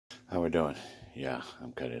how we doing? Yeah,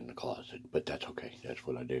 I'm kind of in the closet, but that's okay. That's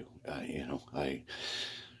what I do.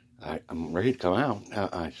 I'm ready to come out.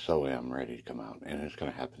 I so am ready to come out, and it's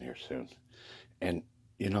going to happen here soon. And,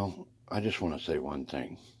 I just want to say one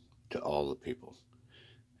thing to all the people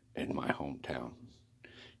in my hometown.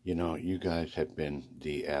 You guys have been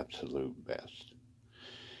the absolute best.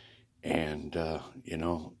 And,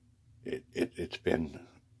 it's been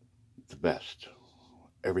the best.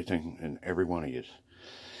 Everything and every one of you.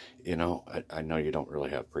 I know you don't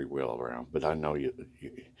really have free will around, but I know you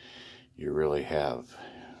really have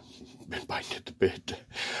been biting at the bit.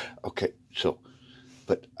 Okay, so,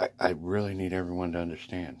 but I really need everyone to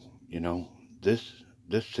understand, this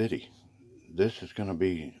this city, this is going to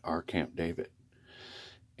be our Camp David.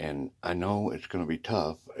 And I know it's going to be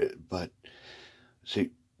tough, but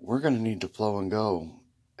see, we're going to need to flow and go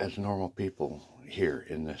as normal people here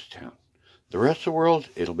in this town. The rest of the world,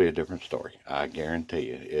 it'll be a different story. I guarantee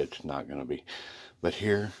you, it's not going to be. But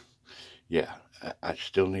here, yeah, I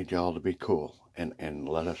still need y'all to be cool and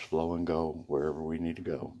let us flow and go wherever we need to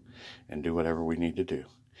go and do whatever we need to do.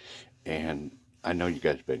 And I know you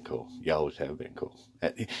guys have been cool. You always have been cool.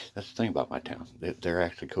 That's the thing about my town. They're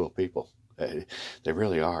actually cool people. They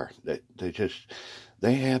really are.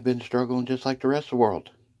 They have been struggling just like the rest of the world,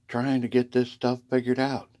 trying to get this stuff figured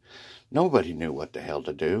out. Nobody knew what the hell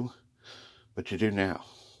to do, but you do now.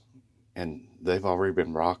 And they've already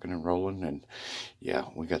been rocking and rolling, and yeah,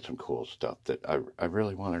 we got some cool stuff that I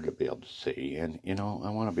really wanted to be able to see, and I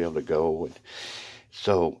want to be able to go, and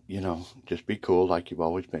so just be cool like you've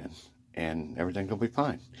always been, and everything will be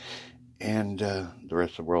fine. And the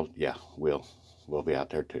rest of the world, yeah, we'll be out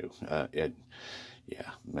there too.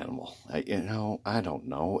 Yeah, minimal. I don't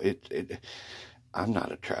know. I'm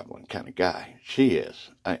not a traveling kind of guy. She is.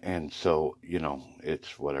 And so,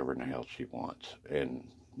 it's whatever in the hell she wants. And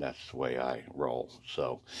that's the way I roll.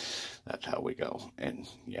 So that's how we go. And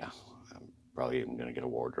yeah, I'm probably even going to get a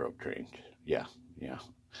wardrobe change. Yeah, yeah.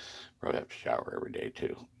 Probably have to shower every day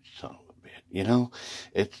too. Son of a bit.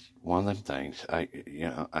 It's one of them things.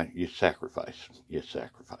 You sacrifice. You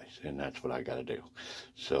sacrifice. And that's what I got to do.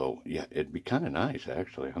 So yeah, it'd be kind of nice,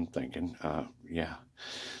 actually. I'm thinking, yeah.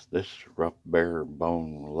 This rough, bare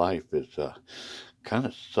bone life is kind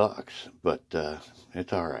of sucks, but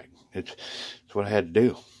it's all right. It's what I had to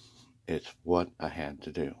do. It's what I had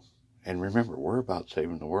to do. And remember, we're about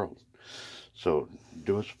saving the world. So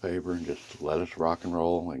do us a favor and just let us rock and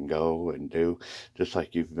roll and go and do just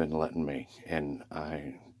like you've been letting me. And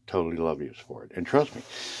I totally love you for it. And trust me,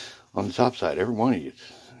 on the top side, every one of you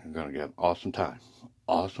is going to get an awesome time.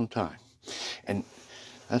 Awesome time. And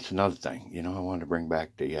that's another thing, I wanted to bring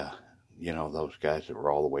back the, those guys that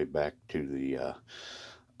were all the way back to the,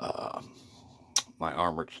 my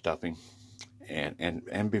armored stuffing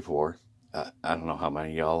and before. I don't know how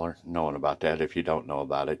many of y'all are knowing about that. If you don't know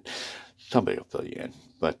about it, somebody will fill you in.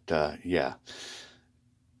 But, yeah,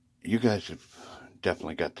 you guys have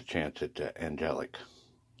definitely got the chance at Angelic,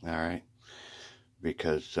 all right?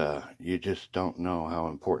 Because you just don't know how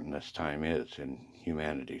important this time is in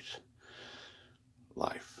humanity's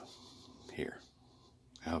life here.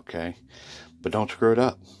 Okay, but don't screw it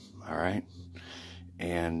up. All right,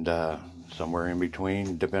 and somewhere in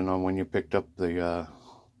between, depending on when you picked up the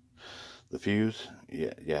fuse,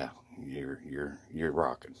 yeah, you're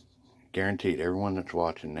rocking. Guaranteed. Everyone that's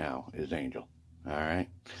watching now is Angel. All right,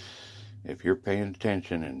 if you're paying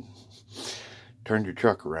attention and turned your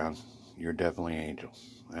truck around, you're definitely Angel.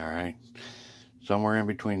 All right. Somewhere in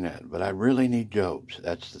between that. But I really need Jobs.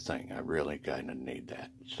 That's the thing. I really kind of need that.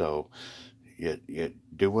 So you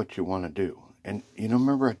do what you want to do. And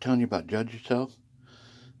remember I telling you about judge yourself?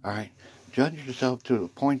 All right. Judge yourself to the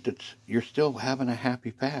point that you're still having a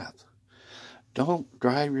happy path. Don't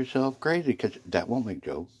drive yourself crazy, because that won't make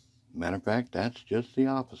Job. Matter of fact, that's just the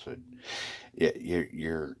opposite.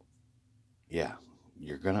 You're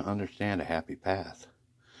going to understand a happy path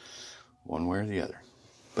one way or the other.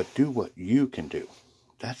 But do what you can do.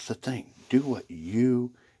 That's the thing. Do what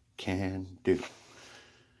you can do.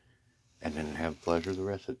 And then have pleasure the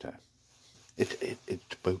rest of the time. It's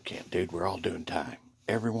boot camp, dude. We're all doing time.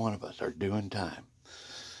 Every one of us are doing time.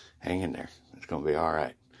 Hang in there. It's going to be all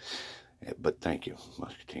right. But thank you,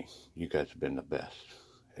 Muscatine. You guys have been the best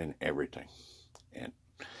in everything. And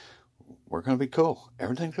we're going to be cool.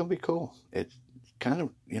 Everything's going to be cool. It's kind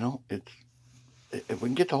of, if we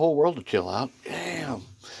can get the whole world to chill out, damn.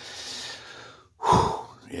 Whew.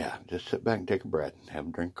 Yeah, just sit back and take a breath and have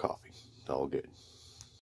a drink of coffee. It's all good.